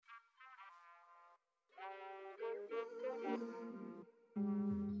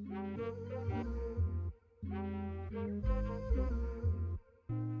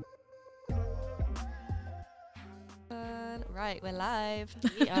Right, we're live.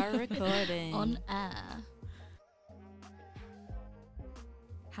 We are recording. On air.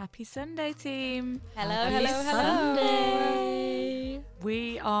 Happy Sunday, team. Hello, Happy hello, hello. Sunday.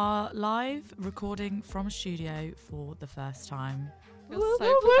 We are live recording from studio for the first time. You're so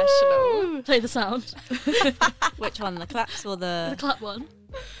professional. Play the sound. Which one, the claps or The the... clap one.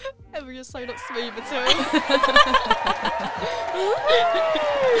 Emma, you're so not smooth at all.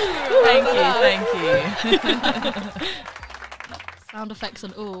 Thank you. Sound effects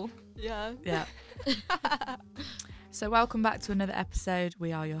and all. Yeah. Yeah. So welcome back to another episode.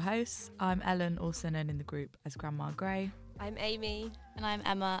 We are your hosts. I'm Ellen, also known in the group as Grandma Grey. I'm Amy. And I'm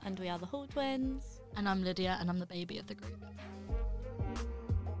Emma, and we are the Hall Twins. And I'm Lydia, and I'm the baby of the group.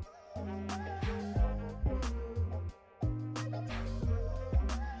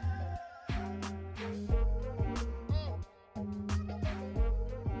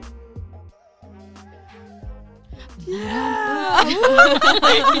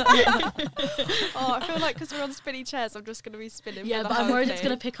 Oh, I feel like because we're on spinny chairs, I'm just going to be spinning. Yeah, for the but I'm whole worried thing. it's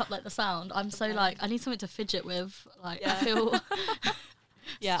going to pick up like the sound. I'm so like, I need something to fidget with. Like, I feel.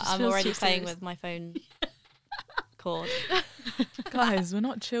 Yeah, Just I'm feels already too playing serious. with my phone cord. Guys, we're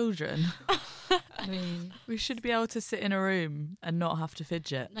not children. I mean, We should be able to sit in a room and not have to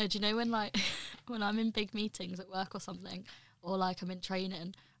fidget. no, do you know when like, when I'm in big meetings at work or something, or like I'm in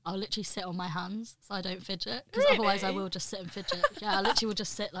training, I'll literally sit on my hands so I don't fidget. Because otherwise I Really? will just sit and fidget. Yeah, I literally will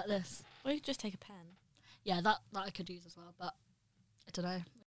just sit like this. Or you could just take a pen. Yeah, that I could use as well, but I don't know.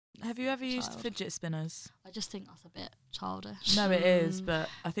 Have you ever used Child. fidget spinners? I just think that's a bit childish. No, it is, but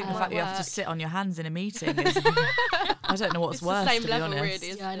I think the At fact you have to work. sit on your hands in a meeting is... I don't know what's It's worse, the same to be level, honest. really,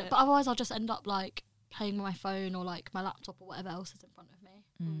 isn't Yeah, I know. it? But otherwise I'll just end up like playing with my phone or like my laptop or whatever else is in front of me.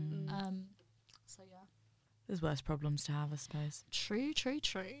 Mm. So yeah. There's worse problems to have, I suppose. True.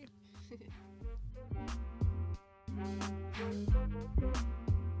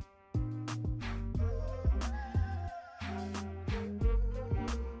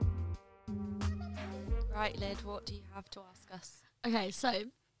 Right, Lyd, what do you have to ask us? Okay, so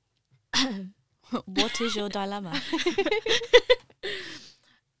What is your dilemma?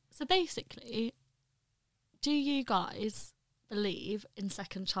 so basically, do you guys believe in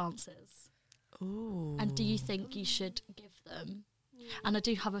second chances? Ooh. And do you think you should give them? And I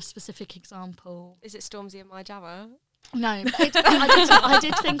do have a specific example. Is it Stormzy and My Jammer? No, but I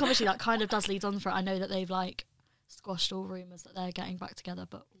did think obviously that kind of does lead on for it. I know that they've like squashed all rumours that they're getting back together,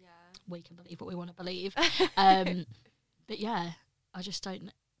 but Yeah. we can believe what we want to believe. But yeah, I just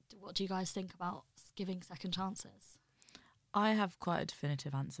don't. What do you guys think about giving second chances? I have quite a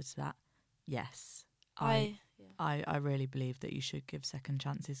definitive answer to that. Yes. Yeah. I really believe that you should give second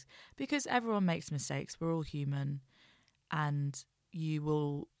chances because everyone makes mistakes. We're all human, and you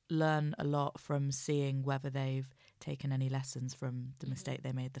will learn a lot from seeing whether they've taken any lessons from the mistake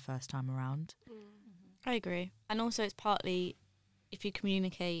they made the first time around. I agree. And also it's partly, if you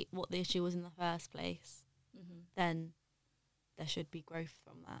communicate what the issue was in the first place, then there should be growth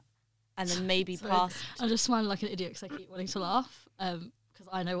from that. And then maybe Sorry. past... I'm just smiling like an idiot because I keep wanting to laugh because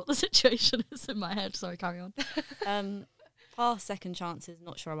I know what the situation is in my head. Sorry, carry on. Past second chances,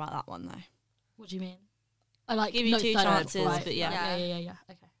 not sure about that one though. What do you mean? I like Give you two third, chances, right. but yeah. Yeah.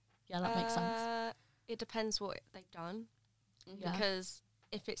 Okay. Yeah, that makes sense. It depends what they've done. Yeah. Because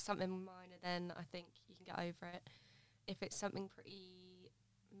if it's something minor, then I think you can get over it. If it's something pretty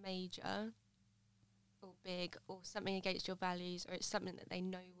major or big or something against your values or it's something that they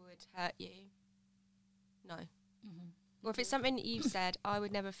know would hurt you, no. Or if it's something that you've said, I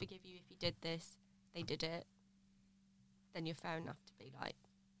would never forgive you if you did this, they did it, then you're fair enough to be like,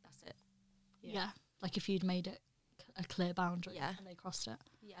 that's it. Yeah. Like if you'd made it a clear boundary Yeah. and they crossed it.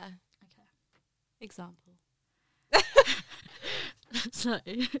 Yeah. Okay. Example. So,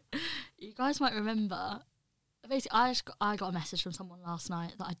 you guys might remember, basically, I got a message from someone last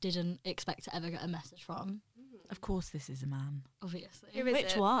night that I didn't expect to ever get a message from, Of course, this is a man. obviously. Who is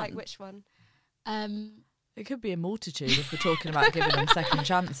Which it? one? Like which one? It could be a multitude if we're talking about giving them second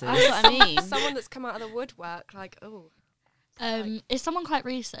chances. That's what I mean. Someone that's come out of the woodwork, like, oh. Is someone quite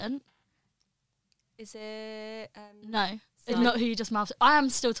recent? Is it No. It's Sim- not who you just mouthed. I am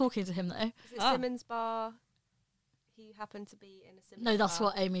still talking to him, though. Is it Oh. Simmons Bar? He happened to be in a Simmons No, that's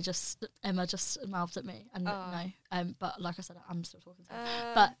bar. what Emma just mouthed at me. And Oh. no. But like I said, I'm still talking to him.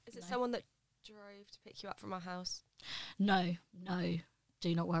 But is it no. someone that drove to pick you up from our house? No.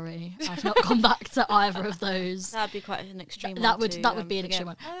 Do not worry. I've not gone back to either of those. That'd be quite an extreme That one would to, be an forget. extreme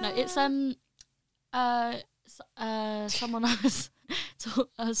one. No, it's someone I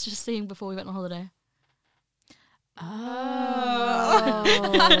was just seeing before we went on holiday. Oh.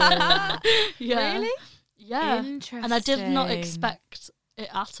 Yeah. Really? Yeah. Interesting. And I did not expect it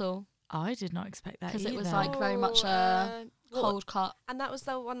at all I did not expect that because either. it was like very much a cold cut And that was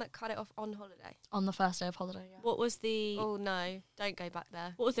the one that cut it off on holiday. on the first day of holiday. Yeah. What was the Oh no, don't go back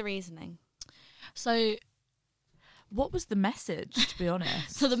there. what was the reasoning? So What was the message, to be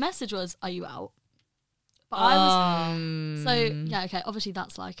honest? the message was, "Are you out?" But Oh. I was so yeah. Okay, obviously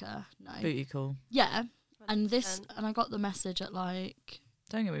that's like a no. Booty call. Yeah, and this 100%. and I got the message at like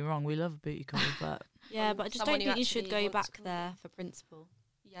Don't get me wrong, we love a booty call, but Yeah, From but I just someone don't who think you should actually go wants back to there for principle.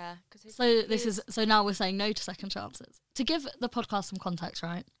 Yeah, because so. This is so now we're saying no to second chances. To give the podcast some context,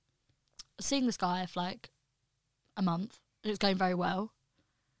 right? Seeing this guy for like a month, it was going very well,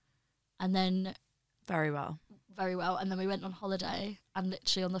 and then very well. and then we went on holiday, and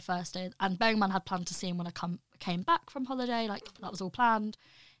literally on the first day, and bearing in mind I had planned to see him when I came back from holiday, like that was all planned.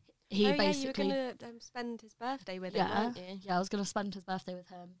 He basically you were gonna spend his birthday with him, yeah, weren't you? yeah, I was going to spend his birthday with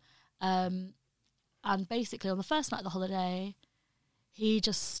him. And basically on the first night of the holiday, he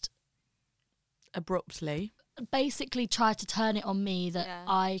just Abruptly. basically tried to turn it on me that Yeah.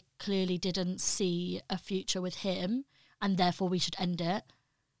 I clearly didn't see a future with him and therefore we should end it.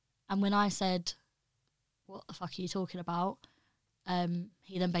 And when I said, "What the fuck are you talking about?"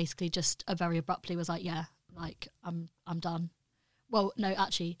 He then basically just very abruptly was like, "Yeah, like I'm done." Well, no,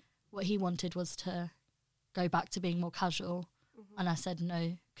 actually, what he wanted was to go back to being more casual, and I said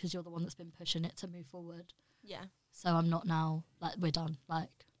no because you're the one that's been pushing it to move forward. Yeah. So I'm not now. Like we're done.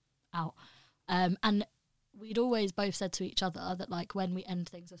 Like out. And we'd always both said to each other that like when we end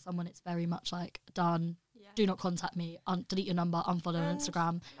things with someone, it's very much like done. Yeah. Do not contact me. Delete your number. Unfollow on And,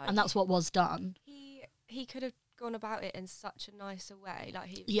 Instagram. like, And that's what was done. He could have gone about it in such a nicer way. Like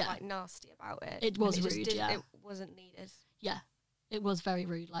he was Yeah. like nasty about it. It was and just rude, didn't- yeah. It wasn't needed. Yeah, it was very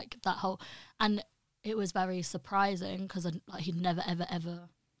rude. Like that whole, and it was very surprising because like he'd never ever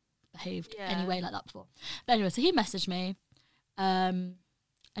behaved Yeah. any way like that before. But anyway, so he messaged me, and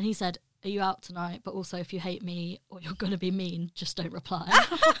he said, "Are you out tonight? But also, if you hate me or you're gonna be mean, just don't reply."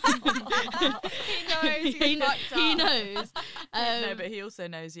 He knows. He's he, fucked he up. knows. No, but he also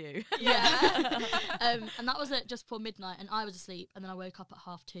knows you. Yeah. And that was it just before midnight, and I was asleep, and then I woke up at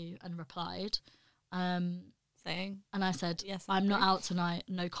 2:30 and replied. Saying And I said, yes, "I'm not agree. out tonight.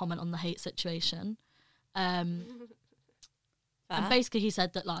 No comment on the hate situation." Fair. And basically, he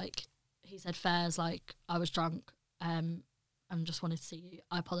said that like he said fairs like I was drunk, and just wanted to see you.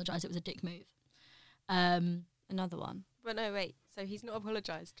 I apologise. It was a dick move. Another one. But no, wait. So he's not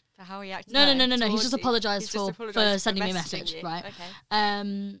apologised for how he acted. No. He's towards just you. apologised He's just for apologised sending me a messaging message, you. right? Okay.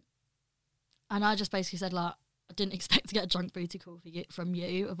 And I just basically said like I didn't expect to get a drunk booty call from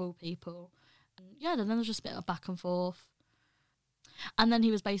you of all people. And yeah, then there was just a bit of back and forth. And then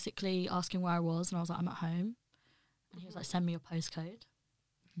he was basically asking where I was, and I was like, "I'm at home." And he was like, "Send me your postcode."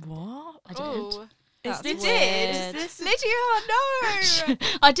 What? I did. Oh, Is that's this weird. Is this Lydia, no.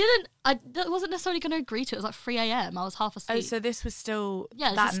 I didn't. I wasn't necessarily going to agree to it. It was like 3 a.m. I was half asleep. Oh, so this was still Yeah,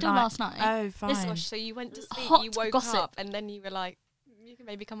 this that is still night. last night. Oh, fine. Gosh, so you went to sleep, Hot you woke gossip. up, and then you were like, you can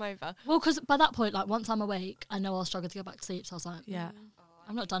maybe come over. Well, because by that point, like once I'm awake, I know I'll struggle to go back to sleep. So I was like, Yeah.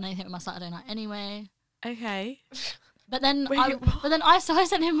 I've not done anything with my Saturday night anyway. Okay. But then, Wait, I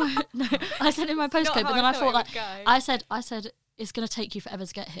sent him my I sent him my postcode. But then I thought like I said it's gonna take you forever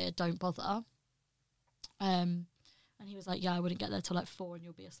to get here. Don't bother. And he was like, "Yeah, I wouldn't get there till like 4, and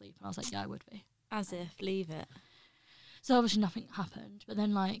you'll be asleep." And I was like, "Yeah, I would be." As if. Leave it. So obviously nothing happened. But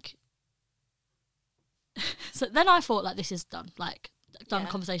then like, so then I thought like this is done. Like done. Yeah.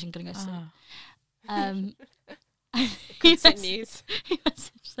 Conversation gonna go sleep. Ah. He Continues. he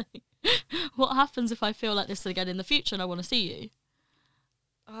messaged saying, "What happens if I feel like this again in the future and I want to see you?"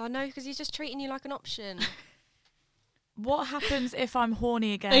 Oh no, because he's just treating you like an option. What happens if I'm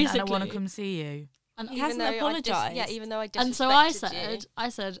horny again and I want to Basically. come see you? And He hasn't apologised. Yeah, even though I disrespected and so you. I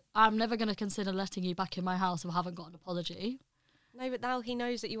said, "I'm never going to consider letting you back in my house if I haven't got an apology." No, but now he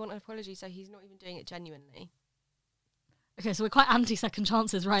knows that you want an apology, so he's not even doing it genuinely. Okay, so we're quite anti second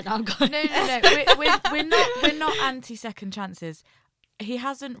chances right now, guys. No. We're not anti second chances. He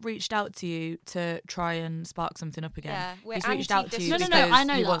hasn't reached out to you to try and spark something up again. Yeah, we're He's reached out to you No, anti-disrespectful. no, because I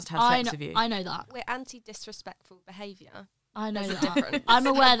know he that. wants to have I sex know, with you. I know that. We're anti-disrespectful behaviour. I know There's a that. difference. I'm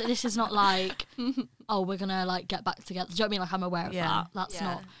aware that this is not like, oh, we're gonna like get back together. Do you know what I mean? Like I'm aware of Yeah. that. That's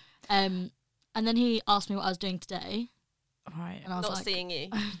Yeah. not. And then he asked me what I was doing today, Right. and I was Not like, seeing you.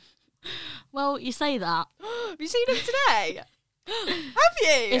 "Well, you say that. Have you seen him today? Have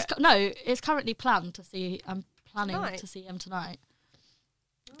you? It's currently planned to see. I'm planning Tonight? to see him tonight.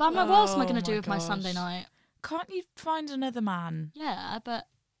 But I'm like, what else am I Oh gonna do my with my gosh. Sunday night? Can't you find another man? Yeah, but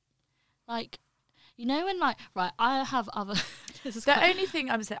like, you know, when like, right, I have other. The only thing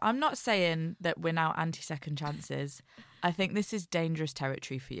I'm not saying that we're now anti-second chances. I think this is dangerous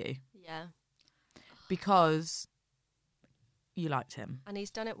territory for you Yeah. because you liked him. And he's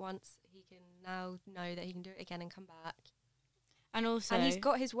done it once. He can now know that he can do it again and come back. And also, And he's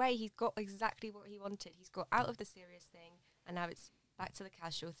got his way. He's got exactly what he wanted. He's got out of the serious thing, and now it's back to the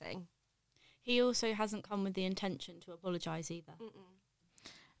casual thing. he also hasn't come with the intention to apologise either.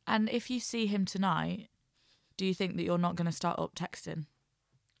 And if you see him tonight, do you think that you're not going to start up texting?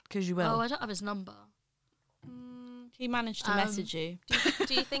 Because you will. Oh, I don't have his number. He managed to message you.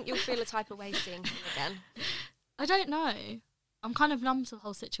 Do you think you'll feel a type of way seeing him again? I don't know. I'm kind of numb to the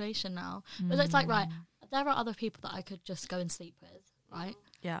whole situation now. But it's like, right, there are other people that I could just go and sleep with, right?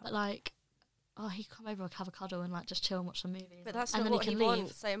 Yeah. But like, oh, he could come over and have a cuddle and like just chill and watch some movies. But that's and not then what he can leave.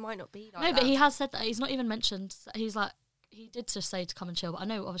 wants, so it might not be like No, that. but he has said that. He's not even mentioned. He's like, he did just say to come and chill, but I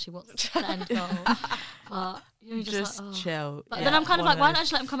know obviously what's the end goal. But you're just like, oh. chill. But Yeah, then I'm kind of one like, why of not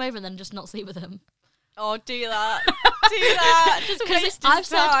just let him come over and then just not sleep with him? Oh, do that. Do that. Just waste his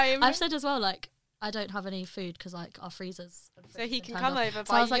time. I've said as well, like, I don't have any food because like our freezers. and So fridge he been can turned come off. over,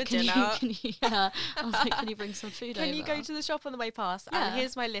 So buy I was you like, your dinner. can you, yeah. I was like, can you bring some food over? Can you go to the shop on the way past? Yeah. And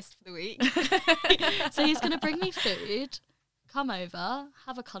here's my list for the week. So he's going to bring me food, come over,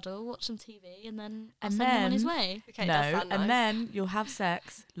 have a cuddle, watch some TV, and then I'll And send him on his then- way. Okay, no, that sounds nice. and then you'll have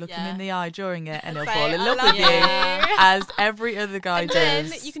sex, look him Yeah. in the eye during it, and he'll Say, fall in "I love love with you, you." as every other guy And does.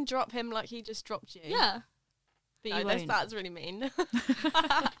 then you can drop him like he just dropped you. Yeah. But No, you that's, won't. that's really mean.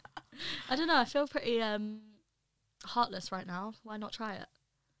 I don't know. I feel pretty heartless right now. Why not try it?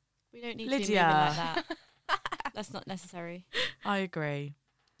 We don't need to be moving Lydia. like that. That's not necessary. I agree.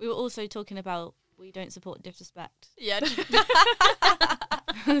 We were also talking about we don't support disrespect. Yeah.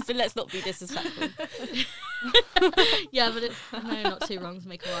 So let's not be disrespectful. Yeah, but it's no, not two wrongs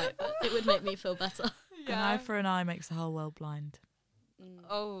make a right. But it would make me feel better. An eye for an eye makes the whole world blind.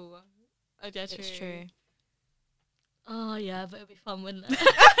 Oh, yeah, true. It's true. Oh yeah, but it'd be fun, wouldn't it?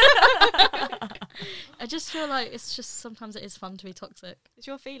 I just feel like it's just sometimes it is fun to be toxic. It's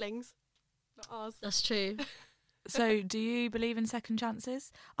your feelings, not ours. That's true. So, do you believe in second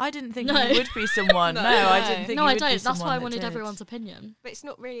chances? I didn't think No. you would be someone. No. no, I No. didn't think No, you I would be don't. That's why I someone that wanted did. everyone's opinion. But it's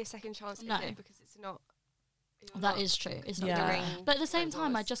not really a second chance, No. is it? Because it's not. you're That not is true. It's not Yeah. the ring. But at the same Like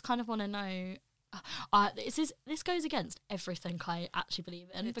time, I was. just kind of want to know. This goes against everything I actually believe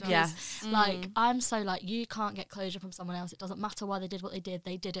in It because, Yes. like, I'm so like you can't get closure from someone else. It doesn't matter why they did what they did.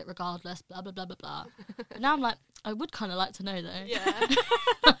 They did it regardless. Blah blah blah blah blah. But now I'm like, I would kind of like to know though. Yeah.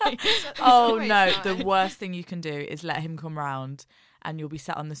 Oh always no, nice. the worst thing you can do is let him come round and you'll be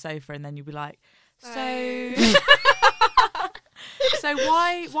sat on the sofa and then you'll be like, so so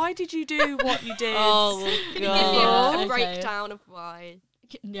why did you do what you did? Oh, Can you God. give me God. a Okay. breakdown of why?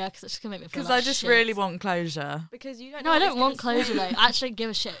 Yeah, because it's just gonna make me feel Because like I just shit. really want closure. Because you don't. No, know I what don't he's want gonna closure say. though. I actually don't give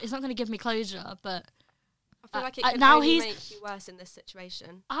a shit. It's not going to give me closure, but I feel like it now can only he's- make you worse in this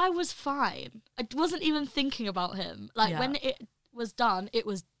situation. I was fine. I wasn't even thinking about him. Like Yeah. when it was done, it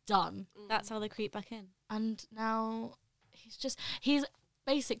was done. That's how they creep back in. And now he's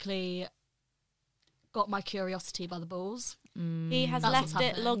basically got my curiosity by the balls. He has That's left what's it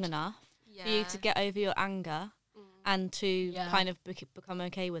happened. long enough Yeah. for you to get over your anger and to Yeah. kind of become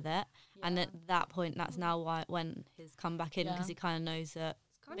okay with it. And at that point, that's now when he's come back in Yeah. because he kind of knows that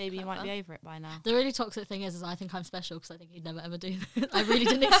It's kinda maybe you might clever. be over it by now. The really toxic thing is I think I'm special because I think he'd never ever do this. I really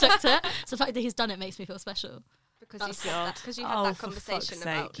didn't expect it. So the fact that he's done it makes me feel special. Because you That's said that. Because you had Oh, that for conversation fuck's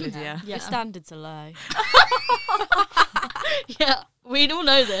about sake, Lydia. Yeah. Your standards are low. Yeah, we all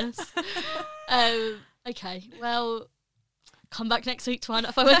know this. Okay, well, come back next week to find out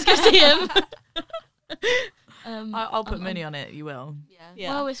if I went to go see him. I'll put money on it. You will. Yeah. Yeah.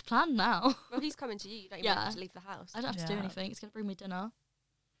 Well, it's planned now. Well, he's coming to you. You don't even Yeah. have to leave the house. I don't have to do Yeah. anything. He's going to bring me dinner.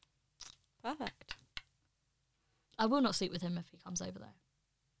 Perfect. I will not sleep with him if he comes over,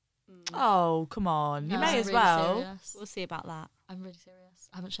 though. Oh, come on. You No, may I'm as really well. serious. We'll see about that. I'm really serious.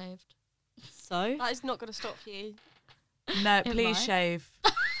 I haven't shaved. So, That is not going to stop you. No, It please might. shave.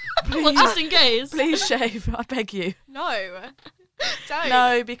 Well, just in case. Please shave. I beg you. No. Don't.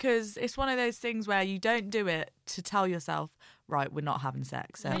 No, because it's one of those things where you don't do it to tell yourself, right, we're not having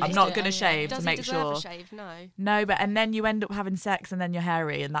sex. So No, you I'm just not do it going to anyway. shave Does to he make deserve sure. a shave? No. No, but and then you end up having sex and then you're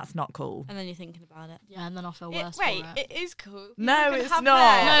hairy and that's not cool. and then you're thinking about it. Yeah, and then I'll feel It- worse wait, for it. it is cool. No, People can it's have not.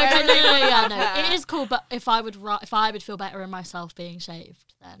 hair, No, whereas no, no, people no, yeah, can't no. have It hair. is cool, but if I would feel better in myself being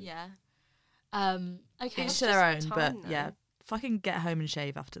shaved, then Yeah. Okay. Each It's to their just own, time, but though. yeah, fucking get home and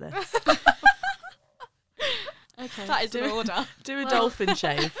shave after this. Okay. That is Do an it. order. Do a Well- dolphin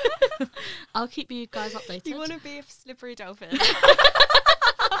shave. I'll keep you guys updated. You want to be a slippery dolphin?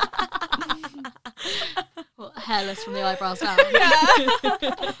 What, hairless from the eyebrows down?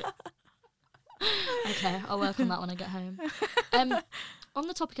 Okay, I'll work on that when I get home. On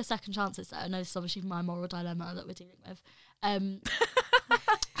the topic of second chances, though, I know this is obviously my moral dilemma that we're dealing with.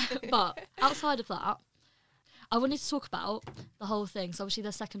 But outside of that, I wanted to talk about the whole thing. So obviously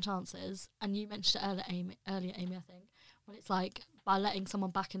there's second chances, and you mentioned it earlier, Amy, I think, when it's like by letting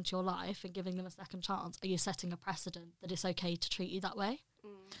someone back into your life and giving them a second chance, are you setting a precedent that it's okay to treat you that way?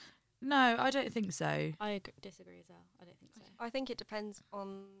 No, I don't think so. I disagree as well. I don't think so. I think it depends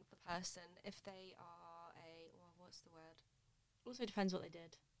on the person. If they are what's the word? Also depends what they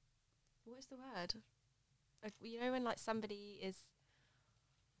did. What is the word? Like, you know when like somebody is.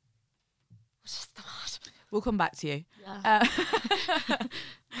 What's the word? We'll come back to you. Yeah.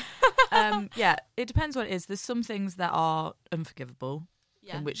 Yeah, it depends what it is. There's some things that are unforgivable,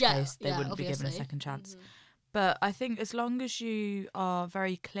 in which case they wouldn't be given a second chance. Mm-hmm. But I think as long as you are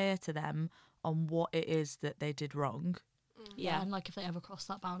very clear to them on what it is that they did wrong. Yeah, and like if they ever cross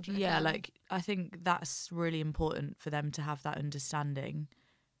that boundary. Yeah, again. like I think that's really important for them to have that understanding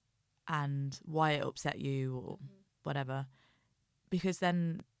and why it upset you or whatever. Because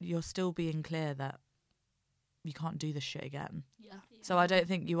then you're still being clear that you can't do this shit again. Yeah. So I don't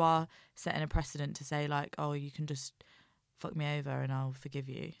think you are setting a precedent to say like, oh, you can just fuck me over and I'll forgive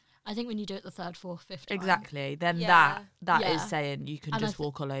you. I think when you do it the third, fourth, fifth time. Exactly. Then Yeah. that Yeah. is saying you can And just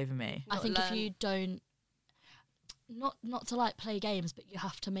walk all over me. I Not think if learn. you don't, not to like play games, but you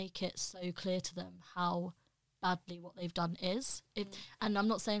have to make it so clear to them how badly what they've done is. And I'm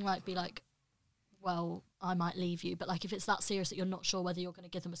not saying like be like, well, I might leave you, but like if it's that serious that you're not sure whether you're going to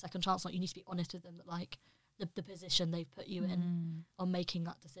give them a second chance or not, you need to be honest with them that like the position they've put you in on making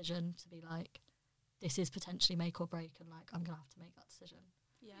that decision to be like, this is potentially make or break, and like I'm going to have to make that decision.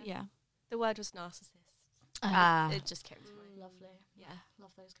 Yeah. The word was narcissist. It just came to mind. Lovely. Yeah.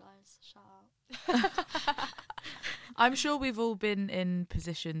 Love those guys. Shout out. I'm sure we've all been in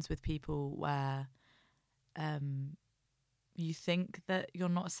positions with people where you think that you're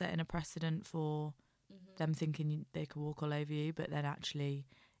not setting a precedent for them thinking they could walk all over you, but then actually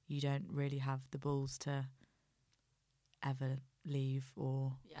you don't really have the balls to ever leave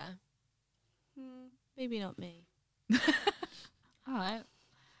or... Yeah. Maybe not me. All right.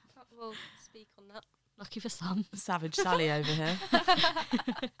 We'll speak on that. Lucky for some. Savage Sally over here.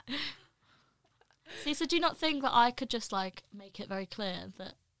 See, so do you not think that I could just like make it very clear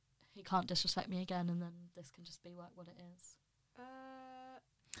that he can't disrespect me again, and then this can just be what it is?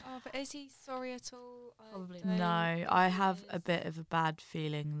 But is he sorry at all? Probably don't No, think I he have is. a bit of a bad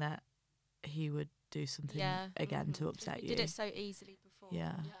feeling that he would do something again to 'Cause upset he you. did it so easily before.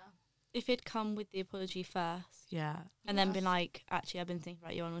 Yeah. If he'd come with the apology first Yeah. and then been like, actually, I've been thinking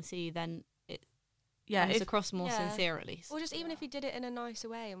about you, I want to see you, then it Yeah. comes If, across more Yeah. sincere at least. Or just even if he did it in a nicer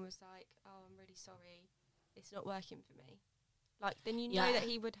way and was like, oh, I'm really sorry, it's not working for me. Like, then you know Yeah. that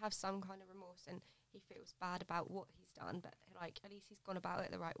he would have some kind of remorse and he feels bad about what he's done, but like at least he's gone about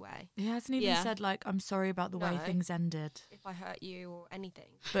it the right way. he hasn't even Yeah. said, like, I'm sorry about the way No. things ended, If I hurt you or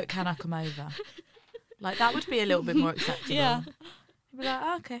anything. but can I come over? Like, that would be a little bit more acceptable. Yeah. He'd be like,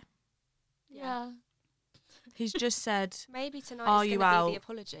 oh, okay. Yeah. He's just said, Maybe tonight Are is you going to be out? the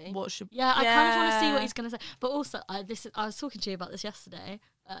apology. what should... Yeah, I kind of want to see Yeah. what he's going to say. But also, I was talking to you about this yesterday,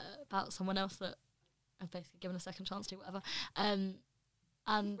 about someone else that I've basically given a second chance to, whatever. And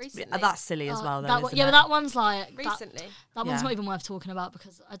Recently. Yeah, that's silly as well, though, that isn't yeah, it? but that one's like that Recently. one's Yeah. not even worth talking about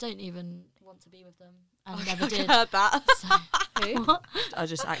because I don't even want to be with them and never did. heard that. So, what? I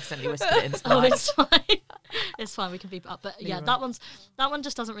just accidentally whispered it into the Oh, mic. it's fine. It's fine. We can beep it up. But yeah, Leave it. that one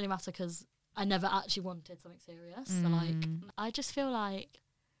just doesn't really matter because I never actually wanted something serious. So like, I just feel like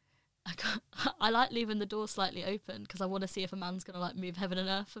I like leaving the door slightly open because I want to see if a man's gonna like move heaven and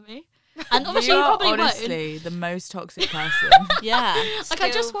earth for me. And obviously, he You're probably won't. honestly the most toxic person. Yeah. Like, I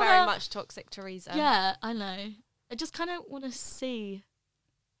just Still wanna- very much toxic, Teresa. Yeah, I know. I just kind of want to see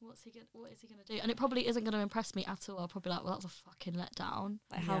what is he gonna do, and it probably isn't gonna impress me at all. I'll probably be like, well, that's a fucking letdown.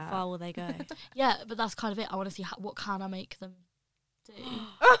 Like, how Yeah. far will they go? Yeah, but that's kind of it. I want to see what can I make them do.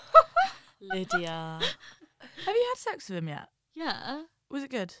 Lydia. Have you had sex with him yet? Yeah, Was it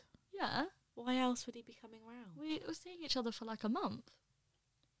good? yeah. Why else would he be coming round? We were seeing each other for like a month.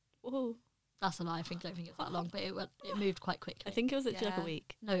 Whoa. That's a lie. I don't think it's that long, but it moved quite quickly. I think it was actually like a Yeah.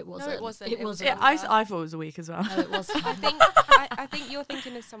 week. No, it wasn't. wasn't. It It was wasn't. Yeah, I thought it was a week as well. No, it wasn't. I think you're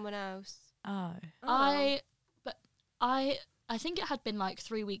thinking of someone else. Oh. I think it had been like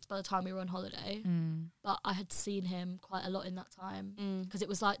 3 weeks by the time we were on holiday, but I had seen him quite a lot in that time because it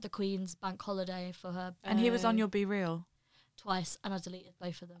was like the Queen's bank holiday for her. And he was on your Be Real. twice, and I deleted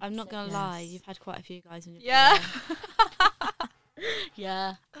both of them. I'm not So- gonna Yes. lie, you've had quite a few guys in your Yeah.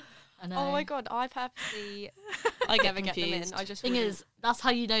 Yeah, I know. Oh my god, I purposely I get never get them in. confused. I just Thing wouldn't. is, that's how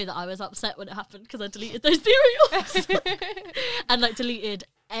you know that I was upset when it happened, because I deleted those burials and like deleted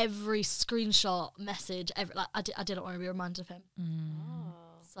every screenshot, message, I didn't want to be reminded of him. Oh.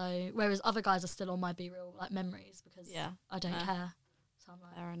 So whereas other guys are still on my BeReal like memories because Yeah. I don't Yeah. care. So I'm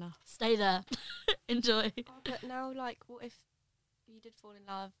like, Fair enough. stay there, enjoy. Oh, but now, like, what if you did fall in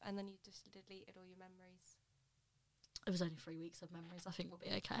love and then you just deleted all your memories? It was only 3 weeks of memories. I think we'll be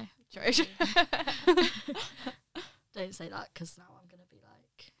okay. True. Don't say that, because now I'm gonna be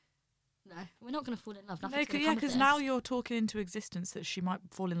like, no, we're not gonna fall in love. No, Nothing's gonna yeah, come of because this. now you're talking into existence that she might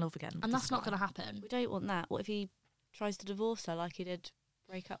fall in love again. with and this that's not guy. gonna happen. We don't want that. What if he tries to divorce her like he did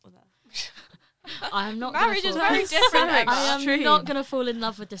break up with her? I am not. Marriage gonna is fall- very different. So I am extreme. not gonna fall in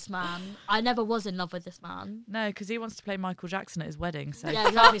love with this man. I never was in love with this man. No, because he wants to play Michael Jackson at his wedding. So Yeah,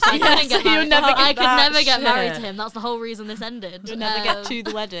 exactly. So I Yeah, couldn't get so you'll married. never get I could that never get married to shit. him. That's the whole reason this ended. You'll never get to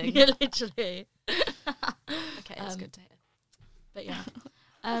the wedding. Yeah, literally. Okay, that's Um, good to hear. But yeah.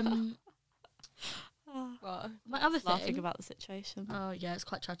 What? My other Laughing thing. about the situation. Oh yeah, it's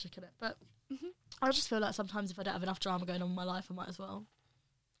quite tragic, isn't it? But I just feel like sometimes if I don't have enough drama going on in my life, I might as well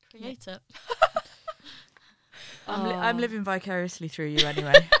create it. I'm living vicariously through you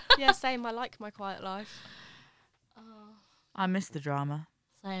anyway. Yeah, same. I like my quiet life. Oh, I miss the drama.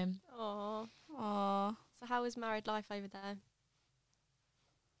 same. Aww. Aww. So how is married life over there?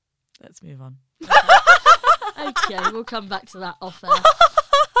 Let's move on. Okay, we'll come back to that off air.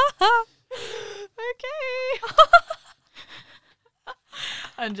 Okay.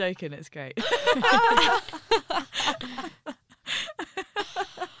 I'm joking. It's great.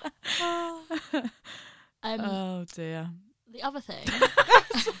 Oh dear. The other thing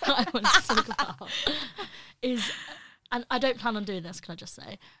I want to talk about is, and I don't plan on doing this, can I just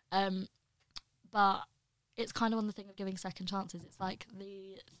say, but it's kind of on the thing of giving second chances. It's like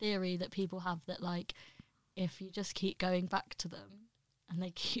the theory that people have that, like, if you just keep going back to them and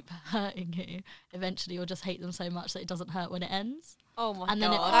they keep hurting you, eventually you'll just hate them so much that it doesn't hurt when it ends. Oh my And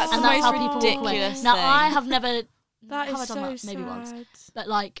then god. That's and the that's most how people walk away. ridiculous Now thing. I have never. That have is I done so that? Maybe once. sad. But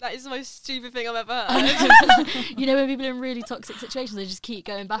like, That is the most stupid thing I've ever heard. you know, when people are in really toxic situations, they just keep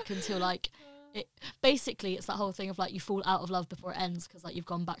going back until like, basically it's that whole thing of like you fall out of love before it ends because like you've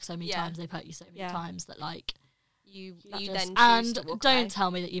gone back so many Yeah. times, they've hurt you so many Yeah. times that like You that you just- then choose and to walk don't away. tell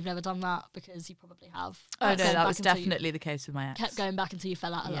me that you've never done that, because you probably have. Oh no, Kept going that back was until you definitely the case with my ex. kept going back until you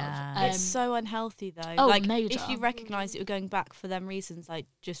fell out of Yeah. love. It's so unhealthy though. Oh, like major. if you recognise that you're going back for them reasons, like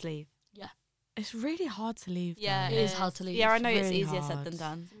just leave. It's really hard to leave. Yeah, though. It is hard to leave. Yeah, I know it's really easier said hard. than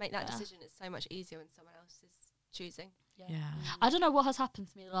done. To make that Yeah. decision is so much easier when someone else is choosing. Yeah. I don't know what has happened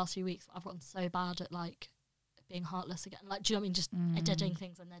to me the last few weeks. I've gotten so bad at like being heartless again. Like, do you know what I mean? Just deading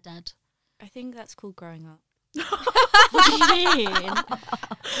things when they're dead. I think that's called growing up. What do you mean?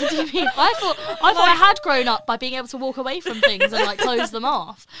 What do you mean? I thought I had grown up by being able to walk away from things and like close them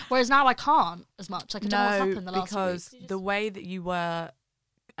off. Whereas now I can't as much. Like, I don't know what's No, happened the last few because weeks. the way that you were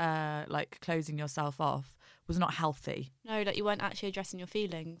like closing yourself off was not healthy. No, like you weren't actually addressing your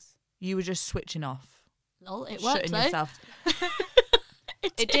feelings. You were just switching off. Lol, it worked shutting though. yourself.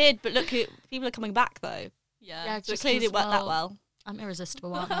 It did, but look, people are coming back though. Yeah. Yeah, So it just clearly 'cause, didn't work that well. I'm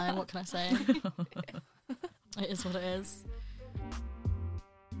irresistible, aren't I? What can I say? It is what it is.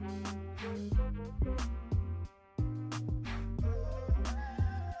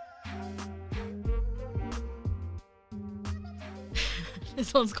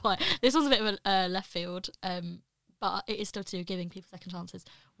 This one's a bit of a left field, but it is still to do with giving people second chances.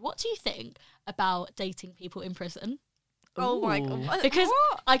 What do you think about dating people in prison? Oh my Ooh. god. What? Because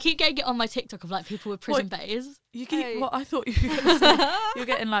What? I keep getting it on my TikTok of like people with prison bays. You get Oh. what I thought you were going to say. You're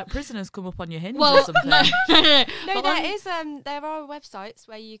getting like prisoners come up on your hinge or Well, something. no. No, But there on- is there are websites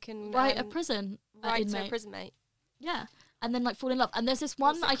where you can Write a prison write to a inmate. prison mate. Yeah. And then like fall in love. And there's this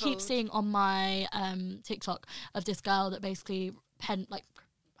one What's that it I keep called? seeing on my TikTok of this girl that basically had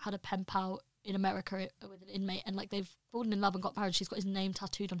a pen pal in America with an inmate, and like they've fallen in love and got married. She's got his name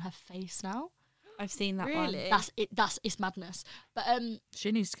tattooed on her face now. I've seen that one. Really? It's madness. But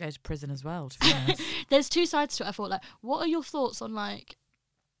She needs to go to prison as well, to be honest. there's two sides to it. I thought, like, what are your thoughts on, like,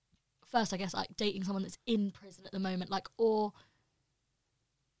 first, I guess, like dating someone that's in prison at the moment, like, or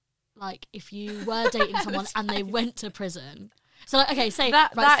like if you were dating someone and they went to prison, So like, okay, say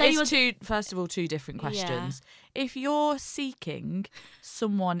that say is first of all two different questions. If you're seeking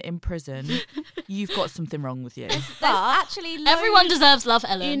someone in prison, you've got something wrong with you. There's actually everyone deserves love,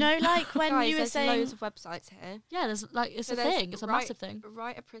 Ellen. You know, like when Guys, you were there's saying, loads of websites here. Yeah, there's like it's So a there's thing. It's a massive thing.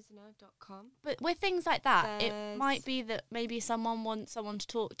 Writeaprisoner.com. but with things like that, it There's- might be that maybe someone wants someone to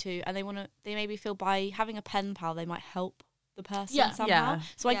talk to, and they maybe feel by having a pen pal they might help the person Yeah. somehow. Yeah.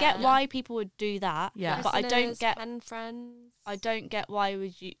 So I get Yeah. why people would do that. Yeah. But I don't Listeners, get pen friends. I don't get why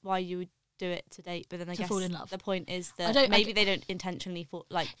you would do it to date. But then I To guess fall in love. the point is I that don't- maybe they don't intentionally fall.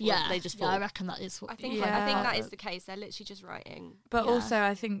 Yeah, they just yeah, fall. I reckon that is what. I think Yeah. that is the case. They're literally just writing. But Yeah. also,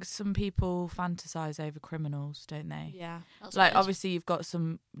 I think some people fantasize over criminals, don't they? Yeah, That's Like, weird. obviously, you've got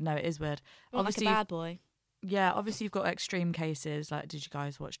some. No, it is weird. Or like a Obviously, bad boy. yeah, obviously, you've got extreme cases. Like, did you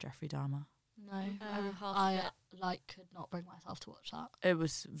guys watch Jeffrey Dahmer? No, half of I it. like could not bring myself to watch that. It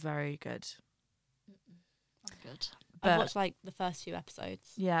was very good. I'm good. I've But- watched like the first few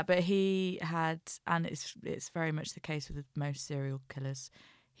episodes. Yeah, but he had, and it's very much the case with most serial killers.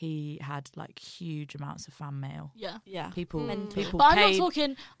 He had like huge amounts of fan mail. Yeah. Yeah, People, Mental. people But paid.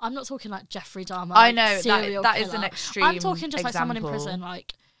 I'm not talking like Jeffrey Dahmer. I like, know serial that is killer. an extreme. I'm talking just like someone in example. prison.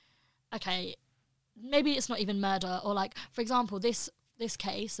 Like, okay, maybe it's not even murder, or like, for example, this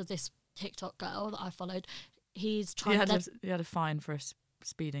case of this TikTok girl that I followed. He's You trying. had a fine for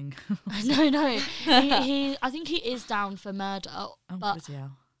speeding. No. He. I think he is down for murder, Oh, but bloody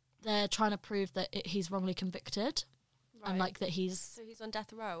hell. they're trying to prove that he's wrongly convicted, and like that he's. So he's on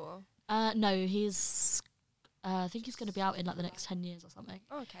death row, or No, he's. I think he's going to be out in like the next 10 years or something.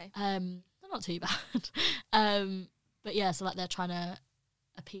 oh, okay. Not too bad. But yeah, so like they're trying to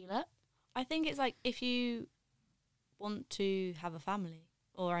appeal it. I think it's like if you want to have a family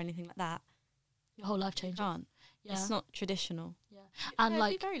or anything like that, Your whole life you changes. can't. Yeah, It's not traditional. and It'd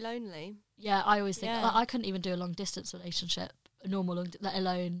like be very lonely. yeah, I always think Yeah. like, I couldn't even do a long distance relationship, a normal long, let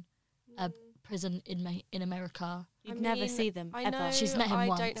alone a Mm. prison in America. You'd I never mean, see them I ever. know She's met him I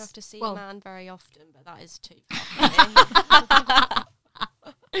once. don't have to see Well- a man very often, but that is too far for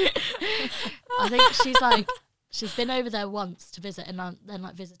me. I think she's been over there once to visit, and then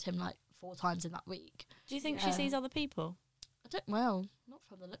like visit him like 4 times in that week. Do you think Yeah. she sees other people? I don't not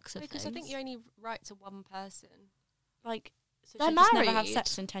from the looks of Because things. I think you only write to one person. Like, so They're she'll just never have married.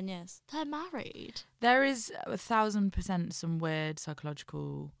 sex in 10 years. They're married. There is 1,000% some weird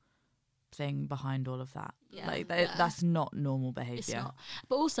psychological thing behind all of that. Yeah. Like Yeah. that's not normal behavior. It's not.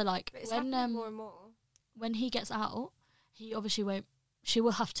 But also like But it's when happening more and more. when he gets out, he obviously won't. She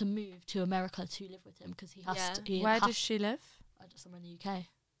will have to move to America to live with him because he has Yeah. to. He Where has- does she live? just somewhere in the UK.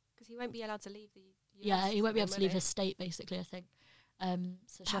 Because he won't be allowed to leave the US. Yeah, he won't be able to then, leave will his state basically. I think.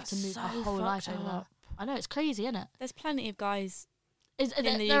 So she'll have to That's move her so whole life fucked over there. up. I know it's crazy, isn't it? There's plenty of guys Is in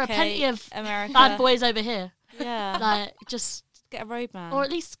the there UK, are plenty of America. bad boys over here. Yeah. Like just Get a roadman. or at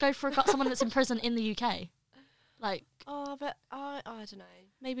least go for someone that's in prison in the UK. Like Oh, but I don't know.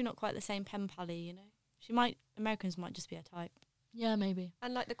 Maybe not quite the same pen pally, you know. Americans might just be her type. yeah, maybe.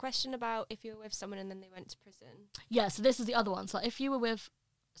 And like the question about if you're with someone and then they went to prison. Yeah, so this is the other one. So if you were with,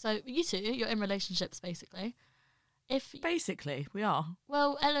 so you two, you're in relationships basically. If Basically, we are.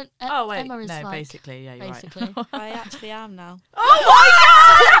 well, Oh wait, Emma is no, like basically, yeah, you're basically. right. I actually am now.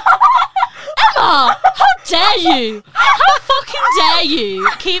 Emma, how dare you? How fucking dare you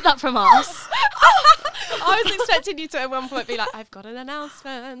keep that from us, I was expecting you to at one point be like, I've got an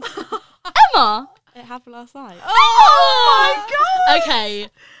announcement. Emma? It happened last night. Oh my god! Okay,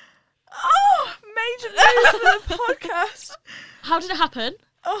 Oh, major news for the podcast. how did it happen?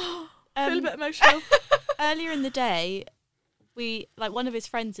 Oh, I feel a Um, bit emotional. Earlier in the day, one of his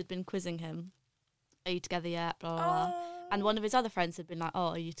friends had been quizzing him. Are you together yet? Blah, blah, blah. And one of his other friends had been like, oh,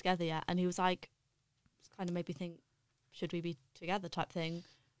 are you together yet? And he was like, kind of made me think, should we be together type thing?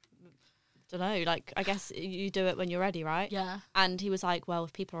 Don't know. Like, I guess you do it when you're ready, right? Yeah, And he was like, well,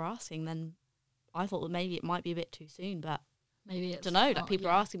 if people are asking, then I thought that maybe it might be a bit too soon, but maybe it's don't know. Like, not, people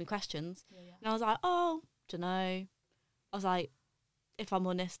yeah. are asking me questions. Yeah, yeah. And I was like, oh, don't know. I was like, if I'm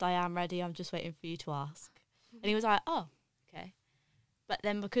honest, I am ready. I'm just waiting for you to ask. And he was like, oh, okay. But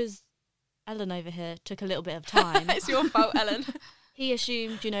then because Ellen over here took a little bit of time, It's your fault, Ellen. he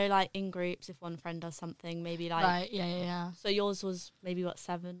assumed, like in groups, if one friend does something, maybe like. Right, yeah. So yours was maybe,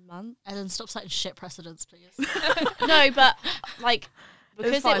 7 months? Ellen, stop setting shit precedents, please. No, but like,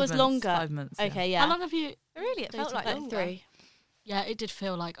 because it 5 was months, longer. 5 months. Yeah. Okay, yeah. How long have you? Really, it felt Dating like longer. 3. Yeah, it did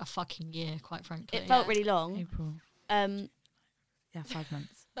feel like a fucking year, quite frankly. It felt Yeah. really long. April. Yeah, 5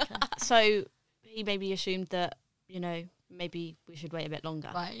 months. So he maybe assumed that, maybe we should wait a bit longer.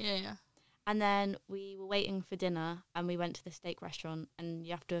 Right, yeah. And then we were waiting for dinner and we went to the steak restaurant and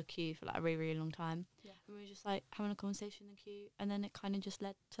you have to queue for like a really, really long time. Yeah. And we were just like having a conversation in the queue, and then it kind of just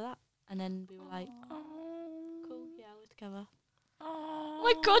led to that. And then we were like, cool, yeah, we're together. Oh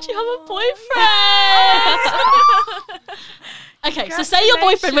my god, you have a boyfriend! Okay, so say your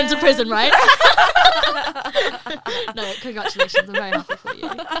boyfriend went to prison, right? No, congratulations, I'm very happy for you.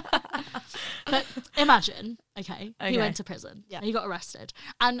 But imagine, okay, he went to prison, Yeah. he got arrested,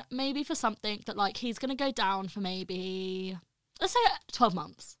 and maybe for something that like he's going to go down for maybe, let's say 12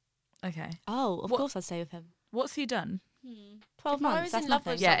 months. Okay. Oh, of What- course I'd stay with him. What's he done? 12 If I months, was that's in love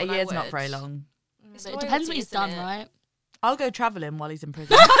nothing. with Yeah, a someone, I year's not would. very long. It's But it depends what loyalty, he's isn't done, it? right? I'll go travelling while he's in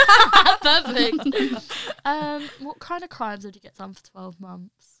prison. Perfect. What kind of crimes did he get done for 12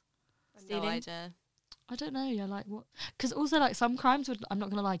 months? I have Stealing? no idea. I don't know, yeah, like what? Because also, like, some crimes would, I'm not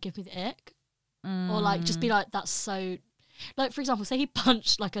going to lie, give me the ick. Or, like, just be like, that's so... Like, for example, say he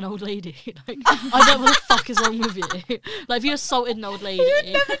punched, like, an old lady. Like, I don't know what the fuck is wrong with you. Like, if you assaulted an old lady...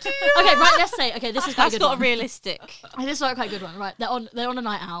 Okay, right, let's say... Okay, this is quite That's a good not one. realistic. This is quite a good one, right? They're on a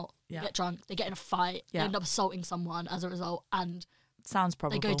night out, Yeah. they get drunk, they get in a fight, Yeah. they end up assaulting someone as a result, and Sounds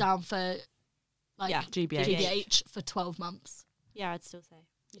probable. they go down for, like, Yeah. GBH. GBH for 12 months. Yeah, I'd still say.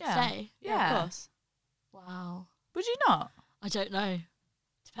 You'd Yeah. say? Yeah. Of course. Wow. Would you not? I don't know.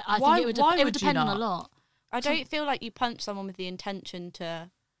 I Why- think it would, why it would would you depend on a not? lot. I don't feel like you punch someone with the intention to,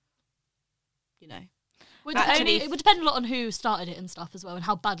 you know. Well, Actually- it would depend a lot on who started it and stuff as well, and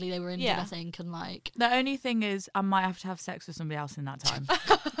how badly they were injured, Yeah. I think, and like... The only thing is, I might have to have sex with somebody else in that time.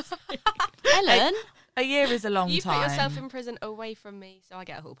 Ellen? A year is a long You time. put yourself in prison away from me, so I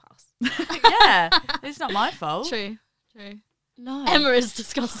get a hall pass. Yeah, it's not my fault. True. No. Emma is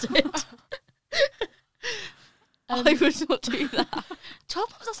disgusted. I would not do that. 12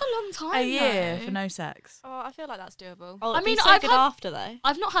 months, that's a long time, A year though. for no sex. Oh, I feel like that's doable. Oh, I it'd be mean, so I've good had- after, though.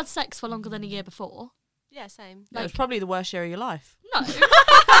 I've not had sex for longer than a year before. Yeah, same. That was probably the worst year of your life. No.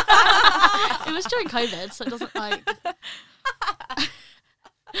 It was during COVID, so it doesn't like...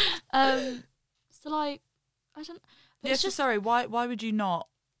 So like, I don't... Yes, It's just, sorry. Why would you not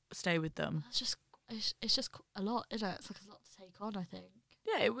stay with them? it's just a lot, isn't it? It's like a lot to take on, I think.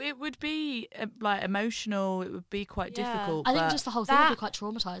 Yeah, it would be like emotional. It would be quite Yeah. difficult. I think but just the whole thing would be that- quite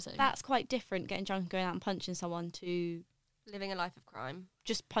traumatising. That's quite different, getting drunk and going out and punching someone, to Living a life of crime.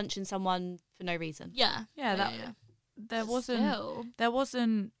 just punching someone for no reason. Yeah. yeah, that yeah. there But wasn't still. there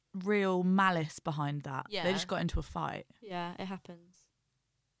wasn't real malice behind that. They Yeah. just got into a fight. Yeah, it happens.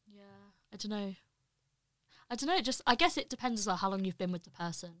 Yeah. I don't know. Just, I guess it depends on how long you've been with the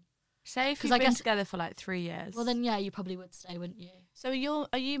person. Say if 'Cause you've I been guess- together for like 3 years. Well, then, yeah, you probably would stay, wouldn't you? So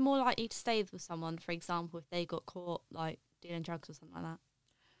are you more likely to stay with someone, for example, if they got caught like dealing drugs or something like that?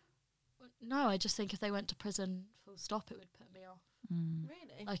 No, I just think if they went to prison full stop, it would put me off. Mm.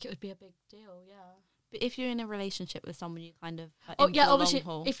 Really? Like, it would be a big deal, yeah. But if you're in a relationship with someone, you kind of like, Oh, in yeah, for a obviously,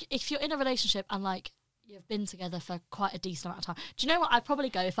 long haul. if you're in a relationship and, like, you've been together for quite a decent amount of time. Do you know what? I'd probably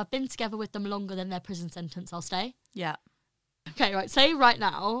go, if I've been together with them longer than their prison sentence, I'll stay. Yeah. Okay, right. Say right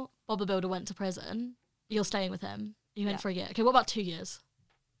now, Bob the Builder went to prison. You're staying with him. You went Yeah. for a year. Okay, what about 2 years?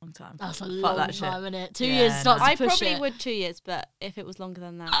 Long time. That's a Fuck long that shit. time, isn't it? 2 Yeah, years starts no. to I push probably it. would 2 years, but if it was longer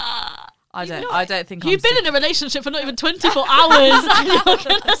than that, I You've don't think You've been in a relationship for not even 24 hours and you're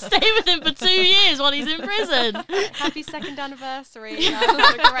going to stay with him for 2 years while he's in prison. Happy second anniversary. I've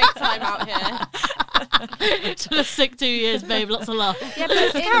had a great time out here. It's been a sick 2 years, babe. Lots of love. yeah, but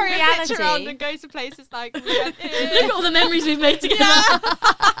in Carry a picture around reality, and go to places like we went here. Look at all the memories we've made together.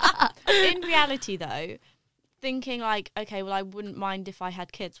 in reality though, thinking like, okay, well, I wouldn't mind if I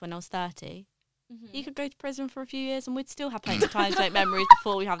had kids when I was 30. He could go to prison for a few years and we'd still have plenty of time to make memories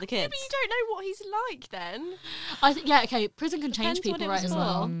before we have the kids. But you don't know what he's like then. I think, yeah, okay, prison can change Depends what people, it right, was as for.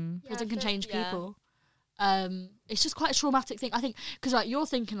 well. Mm. Prison Yeah, can change yeah. people. It's just quite a traumatic thing. I think, because, like, you're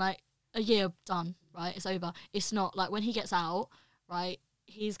thinking, like, a year done, right? It's over. It's not, like, when he gets out, right,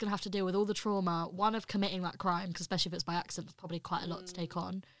 he's going to have to deal with all the trauma, one, of committing that crime, because especially if it's by accident, it's probably quite a lot to take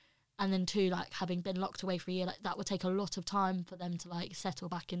on. And then two, like, having been locked away for a year, like, that would take a lot of time for them to, like, settle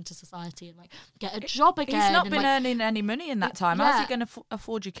back into society and, like, get a job again. He's not and, been like, earning any money in that time. How's Yeah. he going to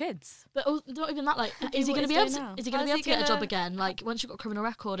afford your kids? But not even that, like, is he what going to he's be able doing to? now. Is he going to be How's able to he get a job gonna- again? Like, once you've got a criminal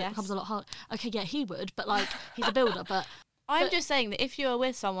record, it Yes. becomes a lot hard. Okay, yeah, he would, but like, he's a builder. But I'm But- just saying that if you're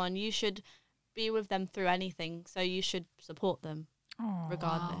with someone, you should be with them through anything. So you should support them Oh,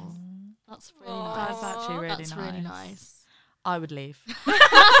 regardless. wow. That's really Aw. nice. That's actually really That's nice. really nice. I would leave.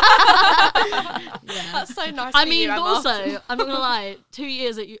 Yeah. That's so nice. I for mean, you, but Emma. also, I'm not gonna lie. 2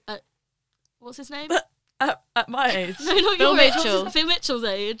 years at you. What's his name? At my age. No, not Phil your age. What's Mitchell. his- Phil Mitchell's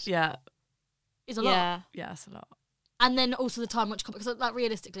age Yeah. is a lot. Yeah. Yeah, that's a lot. And then also the time which, because like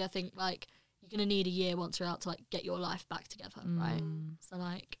realistically, I think like you're gonna need a year once you're out to like get your life back together, right? Mm. So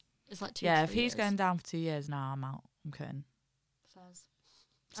like, It's like 2 Yeah, to if 3 he's years. going down for 2 years now, I'm out. I'm quitting. Fairs.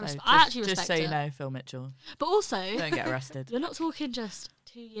 So I actually just respect so you it. know, Phil Mitchell, But also, don't get arrested. you're not talking just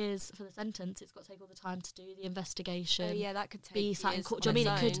 2 years for the sentence. It's got to take all the time to do the investigation. Oh yeah, that could take Be sat in years court. Do you on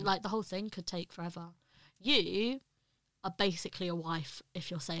know what I mean? It its could, own. like, the whole thing could take forever. You are basically a wife,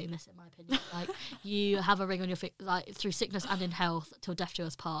 if you're saying this, in my opinion. Like, you have a ring on your like through sickness and in health till death do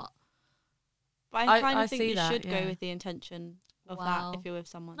us part. But I I kind I of think see you that, should yeah. go with the intention of Wow. that if you're with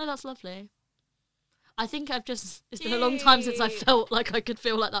someone. No, that's lovely. I think it's been a long time since I felt like I could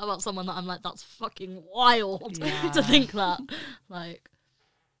feel like that about someone that I'm like, that's fucking wild Yeah. to think that. Like,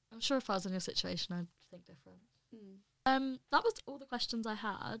 I'm sure if I was in your situation, I'd think different. That was all the questions I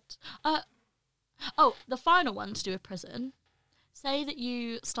had. The final one to do with prison. Say that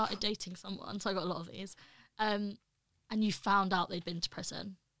you started dating someone, so I got a lot of these, and you found out they'd been to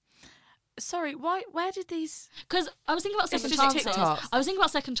prison. Sorry, why? Where did these? Because I was thinking about It's second just chances. TikTok. I was thinking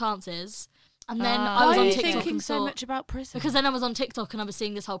about second chances, and then Ah. I was Why on are you TikTok thinking and so thought, much about prison? because then I was on TikTok and I was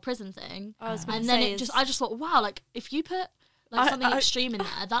seeing this whole prison thing, I was gonna and then say I just thought, wow, like if you put like something I- extreme in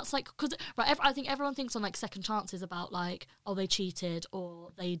there, that's like because I think everyone thinks on like second chances about like, oh, they cheated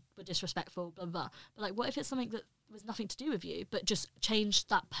or they were disrespectful, blah blah. But like, what if it's something that was nothing to do with you, but just changed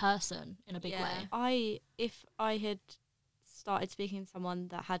that person in a big Yeah. way? If I had started speaking to someone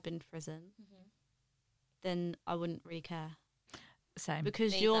that had been to prison, then I wouldn't really care Same.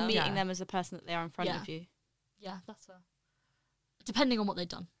 because Neither. you're meeting Yeah. them as the person that they are in front Yeah. of you. Yeah, that's fair. Depending on what they've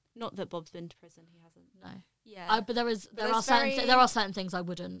done. Not that Bob's been to prison; he hasn't. No, Yeah. but there there's are certain there are certain things I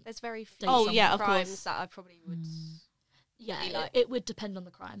wouldn't. There's very few Oh, yeah, of crimes course. that I probably would. Yeah, Really like- it would depend on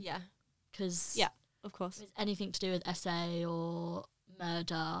the crime. Yeah. Because Yeah. Of course. if it's anything to do with SA or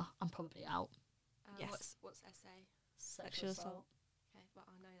murder, I'm probably out. Yes. What's SA? Sexual assault. Okay, well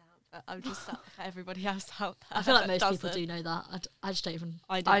I know that, but I'm just for everybody else out there. I feel like that most people doesn't. do know that. I just don't even.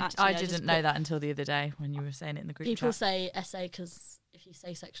 I don't actually I know, just didn't know that until the other day when you were saying it in the group People chat. say SA because if you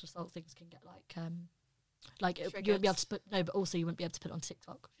say sexual assault, things can get like you wouldn't be able Triggered. to put but also you wouldn't be able to put it on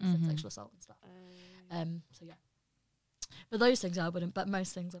TikTok if you said Mhm. sexual assault and stuff. So yeah, but those things I wouldn't. But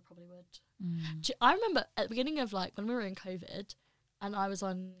most things I probably would. I remember at the beginning of like when we were in COVID, and I was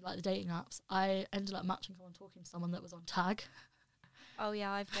on like the dating apps. I ended up matching someone talking to someone that was on Tag. Oh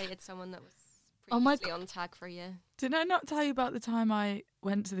yeah, I've dated someone that was Oh my previously on Tag for a year. Did I not tell you about the time I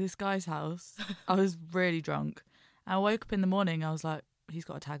went to this guy's house? I was really drunk. I woke up in the morning. I was like, he's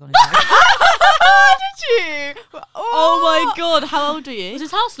got a tag on his head. Did you? Oh my god! How old are you? Was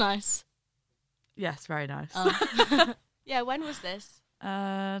his house nice? Yes, very nice. Yeah, when was this?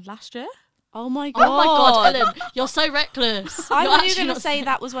 Last year? Oh my god! Oh my god, Ellen, you're so reckless. I You're thought you were actually going to not- say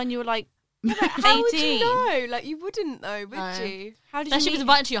that was when you were like How would you 18. know? Like you wouldn't know, would No. you? How did Unless she you was meet?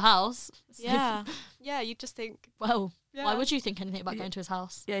 invited to your house. Yeah. Yeah, you just think. Well, Yeah. why would you think anything about Yeah. going to his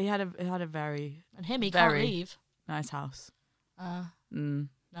house? Yeah, he had a very And him, he Very. can't leave. nice house.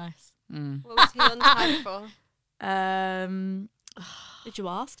 Nice. What was he on Tag for? Did you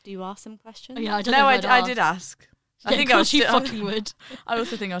ask? Do you ask them questions? Oh, yeah, I don't No, know I, if I'd I ask. did ask. Yeah, I think of I was course you still, fucking would. I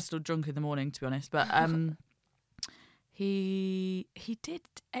also think I was still drunk in the morning, to be honest. But he did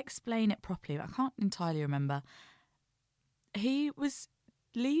explain it properly, but I can't entirely remember. He was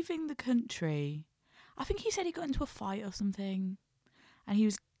leaving the country. I think he said he got into a fight or something, and he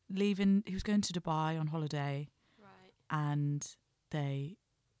was leaving. He was going to Dubai on holiday, Right. and they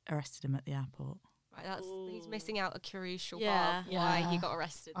arrested him at the airport. Right, he's missing out a crucial Yeah. part of why he Yeah. got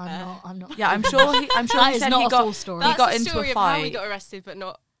arrested there. I'm not. Yeah, I'm sure. I'm sure That he is said not he a got. full story. That's got the into a story of how he fight. got arrested, but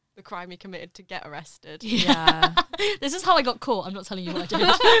not the crime he committed to get arrested. Yeah. This is how I got caught. I'm not telling you what I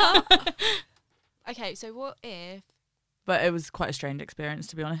did. Okay, so what if? But it was quite a strange experience,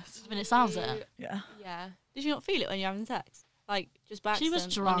 to be honest. I mean, it sounds it. Yeah. Yeah. Did you not feel it when you're having sex? Like just back. She was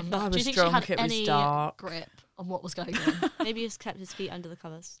drunk. I Do you was think drunk, she had it was any dark. grip on what was going on? Maybe he just kept his feet under the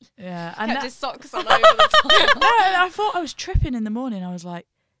covers. Yeah. Kept And his socks on over the top. no, I thought I was tripping in the morning. I was like,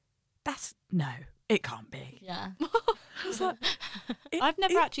 no, it can't be. Yeah. I was like, I've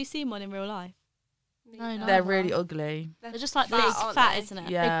never actually seen one in real life. No, no. they're really ugly. They're just like fat, big, It's aren't fat, they? isn't it?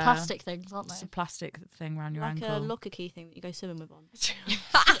 Yeah. big plastic things, aren't It's a they? plastic thing around your Like a ankle. locker key thing that you go swimming with on.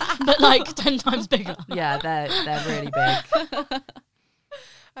 But like 10 times bigger. Yeah, they're really big.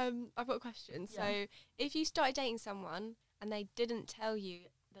 I've got a question. Yeah. So, if you started dating someone and they didn't tell you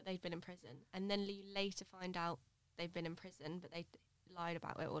that they'd been in prison, and then you later find out they've been in prison, but they lied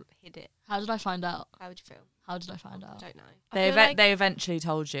about it or hid it, How did I find out? how would you feel? How did I find out? I don't know. They eventually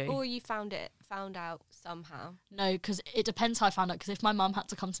told you. Or you found out somehow. No, because it depends how I found out. Because if my mum had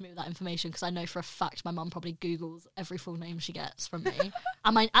to come to me with that information, because I know for a fact my mum probably Googles every full name she gets from me.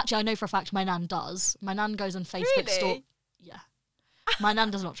 And I know for a fact my nan does. My nan goes on Facebook Really? Yeah. My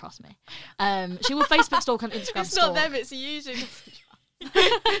nan does not trust me. She will Facebook stalk and Instagram It's stalk. not them, it's usually.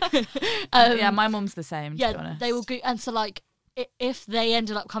 Yeah, my mum's the same, to be Yeah, honest. they will go, and so like if they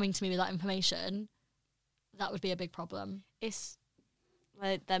ended up coming to me with that information, that would be a big problem. It's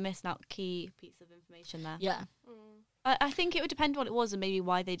like they're missing out key piece of information there. Yeah, I think it would depend what it was and maybe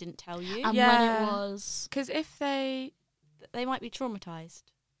why they didn't tell you. and when Yeah. it was, Because if they... They might be traumatized.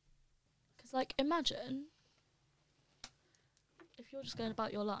 because like imagine if you're just going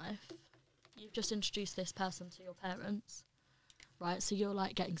about your life, you've just introduced this person to your parents, right? So you're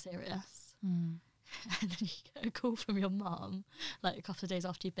like getting serious, and then you get a call from your mum like a couple of days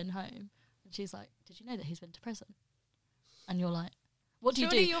after you've been home, and she's like, "Did you know that he's been to prison?" And you're like, "What do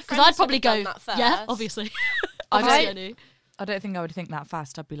Surely you do?" your Because friends I'd probably would have go, done that "Yeah, first." obviously." I Obviously don't- do. I don't think I would think that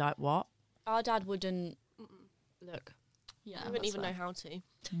fast. I'd be like, what? Our dad wouldn't look. Yeah, I wouldn't that's even fair. know how to.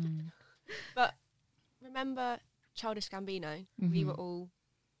 Mm. But remember Childish Gambino? We were Mhm. all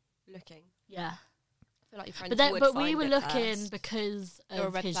looking. Yeah, I feel like your friends but then, would but we find were it looking first. because There were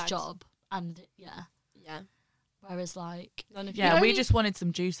of red his flags. job, and yeah. Yeah. Whereas like None of Yeah, The we only- just wanted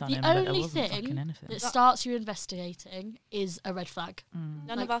some juice on the him, but there only wasn't thing fucking anything. that starts you investigating is a red flag. Mm.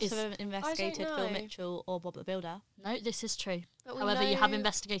 None like, of us it's- have investigated Phil know. Mitchell or Bob the Builder. No, this is true. But we However, you have know-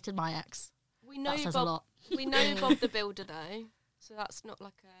 investigated my ex. We know That says Bob. a lot. We know Bob the Builder though, so that's not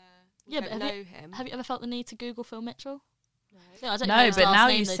like a. We Yeah, don't but know him. Have you ever felt the need to Google Phil Mitchell? Yeah, I don't No, know his but last now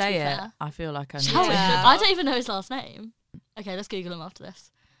name, you though, to say be it, fair. I feel like I need Shall we? to. Yeah. I don't even know his last name. Okay, let's Google him after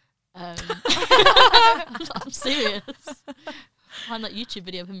this. I'm serious. Find that YouTube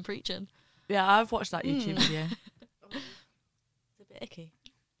video of him preaching. Yeah, I've watched that YouTube video. It's a bit icky.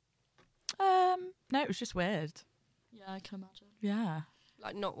 No, it was just weird. Yeah, I can imagine. Yeah.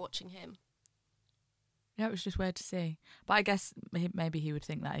 Like not watching him. Yeah, it was just weird to see. But I guess maybe he would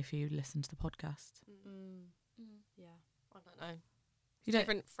think that if you listened to the podcast. Yeah. I don't know. You don't-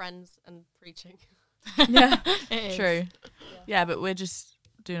 Different friends and preaching. Yeah, It is. true. Yeah, but we're just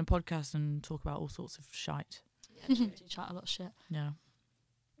doing a podcast and talk about all sorts of shite. Yeah, We true. do chat a lot of shit. Yeah.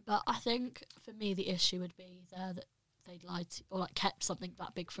 But I think for me the issue would be there that they'd lied to, or like kept something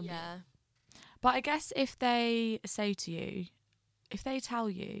that big from Yeah. But I guess if they say to you, if they tell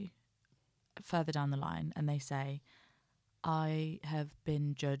you further down the line and they say, I have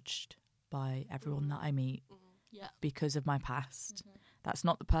been judged by everyone that I meet Yeah. because of my past, that's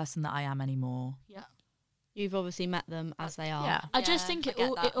not the person that I am anymore. Yeah. You've obviously met them as they are. Yeah. I just Yeah, think I it get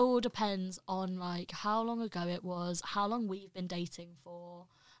all that. it all depends on like how long ago it was, how long we've been dating for.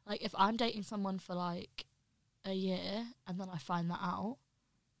 Like if I'm dating someone for like a year and then I find that out,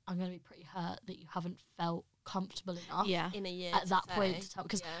 I'm gonna be pretty hurt that you haven't felt comfortable enough Yeah. In a year. at to that say. point to tell,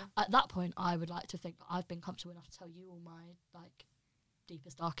 because Yeah. at that point I would like to think that I've been comfortable enough to tell you all my like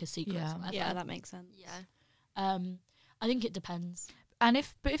deepest, darkest secrets. Yeah. Or whatever. Yeah, that makes sense. Yeah. I think it depends. And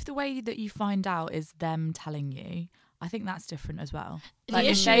if the way that you find out is them telling you, I think that's different as well. The Like,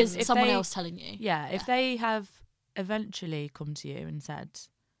 if issue they- is if someone they- else telling you. Yeah, if they have eventually come to you and said,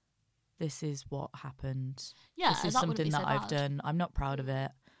 this is what happened, Yeah, this is that wouldn't something be that so I've bad. done, I'm not proud of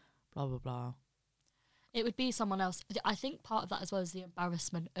it, blah, blah, blah. It would be someone else. I think part of that as well is the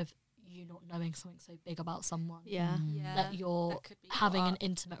embarrassment of you not knowing something so big about someone Yeah. Yeah. that you're that could be having an brought up.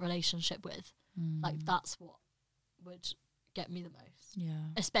 intimate relationship with. Like that's what would get me the most, Yeah.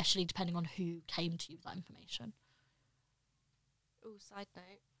 especially depending on who came to you with that information. Oh, side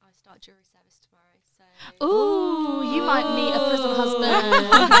note, I start jury service tomorrow, so. Ooh, you might meet a prison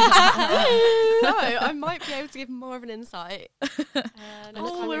husband. So I might be able to give more of an insight. next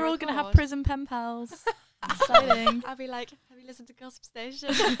Oh, time we we're all going to have record. prison pen pals. Exciting. I'll be like, have you listened to Gossip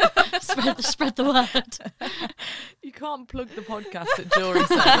Station? spread the word. You can't plug the podcast at jury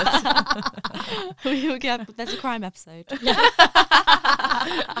service. There's a crime episode.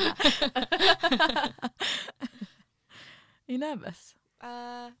 You nervous?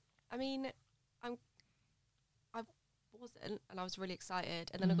 I mean, I wasn't, and I was really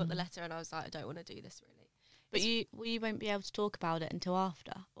excited, and then I got the letter, and I was like, I don't want to do this really. But you won't be able to talk about it until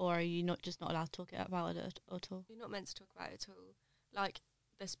after, or are you not allowed to talk about it at all? You're not meant to talk about it at all, like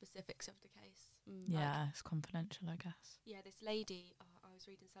the specifics of the case. Yeah, it's confidential, I guess. Yeah, this lady, I was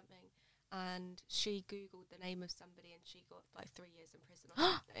reading something, and she Googled the name of somebody, and she got like 3 years in prison or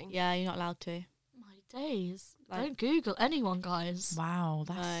something. Yeah, you're not allowed to. My days. Like- Don't Google anyone, guys. Wow,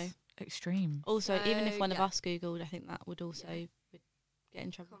 that's No. extreme. Also, even if So, one of yeah. us Googled, I think that would also would get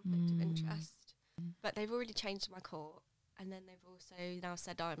in trouble. Conflict of Mm. interest. But they've already changed my court, and then they've also now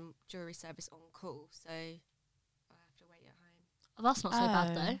said I'm jury service on call, so I have to wait at home. Oh, that's not so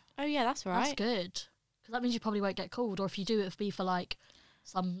bad Oh. though. Oh yeah, that's all That's right. good. Because that means you probably won't get called, or if you do, it'll be for like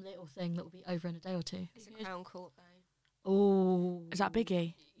some little thing that will be over in a day or two. It's a Yeah. Crown Court though. Oh, Is that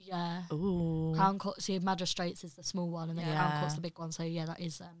Biggie? yeah. Ooh. Crown Court. See, Magistrates is the small one, and then Yeah. Crown Court's the big one. So yeah, that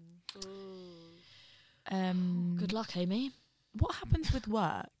is. Good luck, Amy. What happens with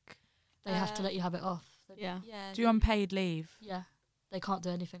work? They have to let you have it off. Yeah. Yeah. Do you unpaid leave? Yeah, they can't do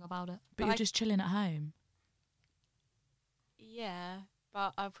anything about it. But you're just chilling at home. Yeah,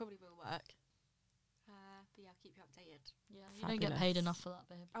 but I probably will work. But yeah, I'll keep you updated. Yeah, you don't get Fabulous. paid enough for that,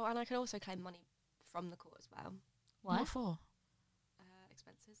 babe. Oh, and I can also claim money from the court as well. Why? What for?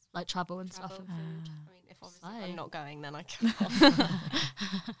 Expenses, Like travel and travel, stuff. food. Ah. I mean, if obviously Say. I'm not going, then I can.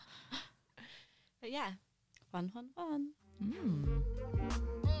 But yeah. Fun. Mm.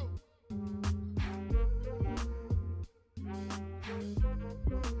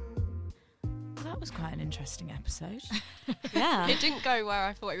 That was quite an interesting episode. Yeah. It didn't go where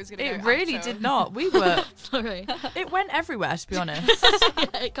I thought it was going to go. It really at all. did not. We were. Sorry. It went everywhere, to be honest.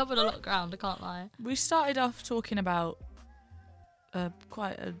 Yeah, it covered a lot of ground. I can't lie. We started off talking about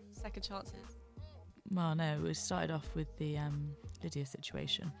quite a. Second chances. Well, no, we started off with the Lydia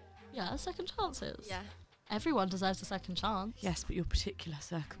situation. Yeah, second chances. Yeah. Everyone deserves a second chance. Yes, but your particular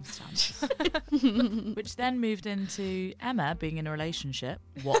circumstances. Which then moved into Emma being in a relationship.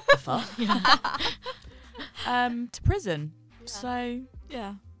 What the fuck? To prison. Yeah. So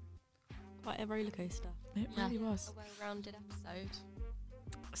Yeah. Quite a roller coaster. it Yeah. really was. A well-rounded episode.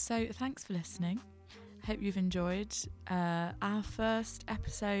 So thanks for listening. Hope you've enjoyed our first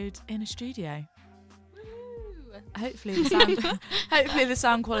episode in a studio. Woo! Hopefully the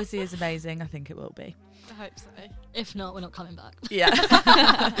sound quality is amazing. I think it will be. I hope so. If not, we're not coming back. Yeah.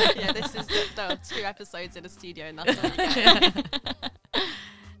 Yeah, this is the 2 episodes in a studio, and that's all you get.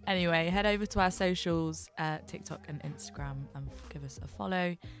 Anyway, head over to our socials, TikTok and Instagram, and give us a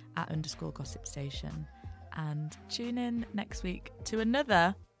follow @_gossip_station. And tune in next week to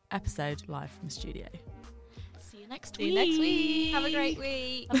another episode live from the studio. See you next See you next week. Have a great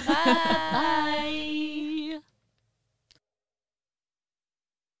week. Bye. Bye.